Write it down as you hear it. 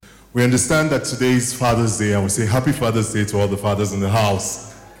We understand that today is Father's Day, and we say Happy Father's Day to all the fathers in the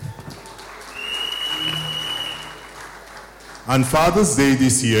house. And Father's Day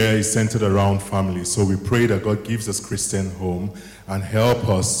this year is centered around family, so we pray that God gives us Christian home and help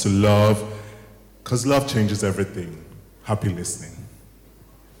us to love, because love changes everything. Happy listening.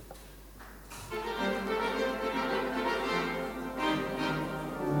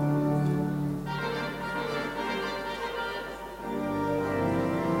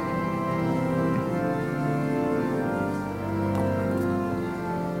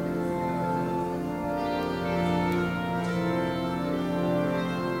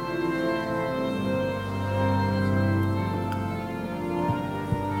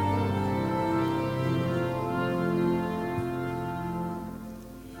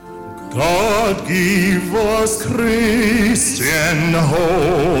 God give us Christian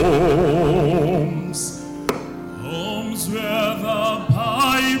homes, homes where the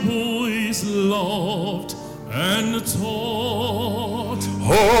Bible is loved and taught,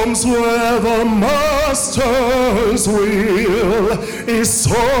 homes where the Master's will is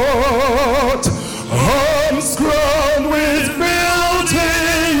sought, homes crowned with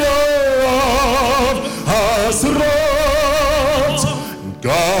beauty of has wrought.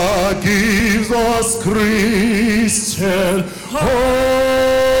 God gives us Christian homes.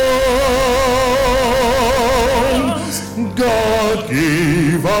 God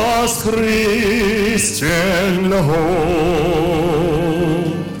give us Christian homes.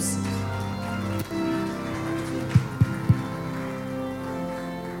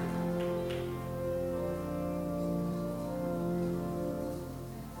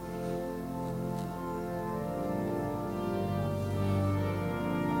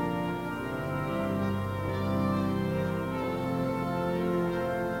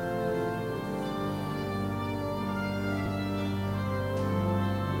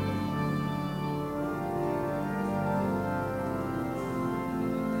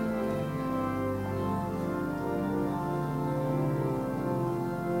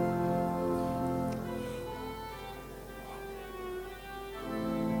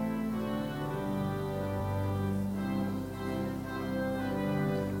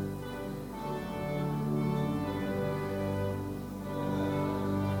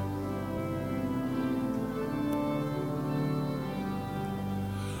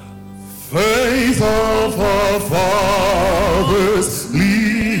 Faith of our fathers,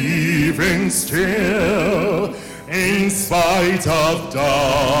 living still, in spite of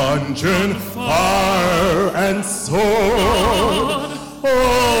dungeon, fire, and sword.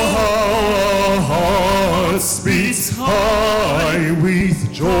 Oh, how our hearts beat high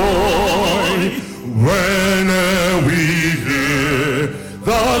with joy when we hear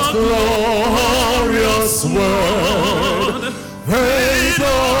that glorious word. Faith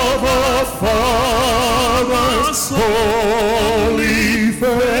of our fathers, holy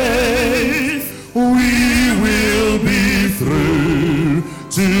faith, we will be through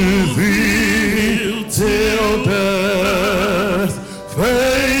to thee till death.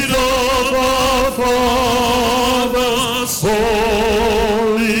 Faith of our fathers,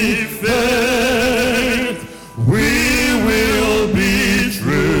 holy faith, we will be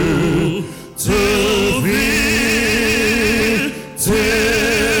true to thee till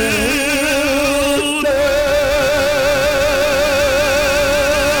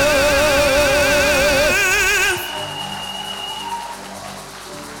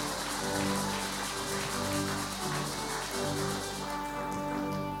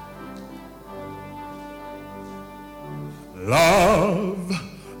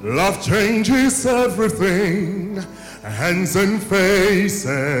Love changes everything, hands and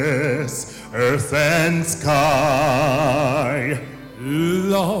faces, earth and sky.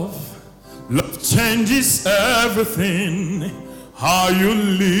 Love changes everything, how you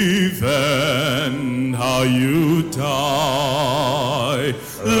live and how you die.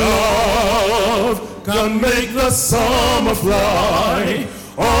 Love can make the summer fly,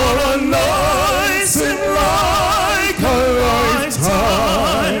 or a night seem like a lifetime.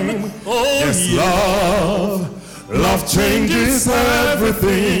 Oh, yes, love changes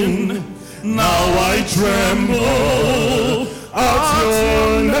everything. Now I tremble at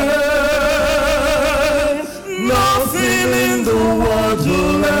your name. Nothing in the world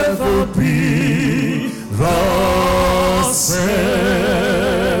will ever be the same.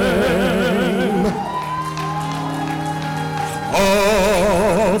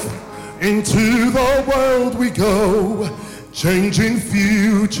 Off into the world we go, changing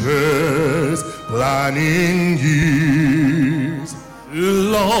futures, planning years.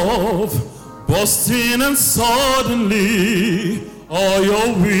 Love bursting and suddenly all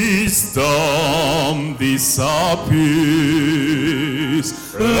your wisdom disappears.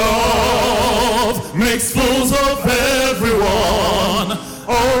 Love makes fools of everyone.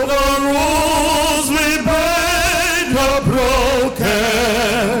 All the rules we break are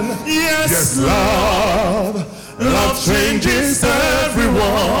broken. Yes, love changes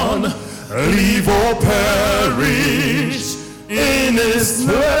everyone. Live or perish in His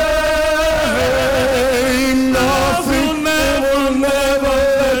name. Nothing will never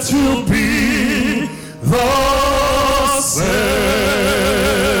let you be the same.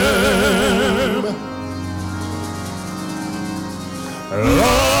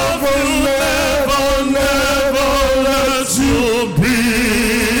 Love will never let you be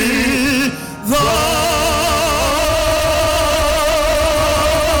the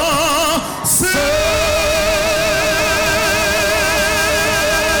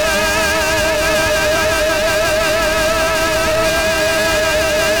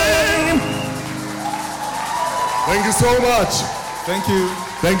Thank you so much. Thank you.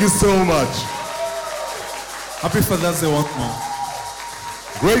 Thank you so much. Happy Father's Day once more.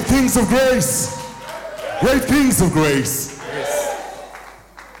 Great Kings of Grace. Great Kings of Grace.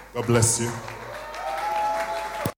 God bless you.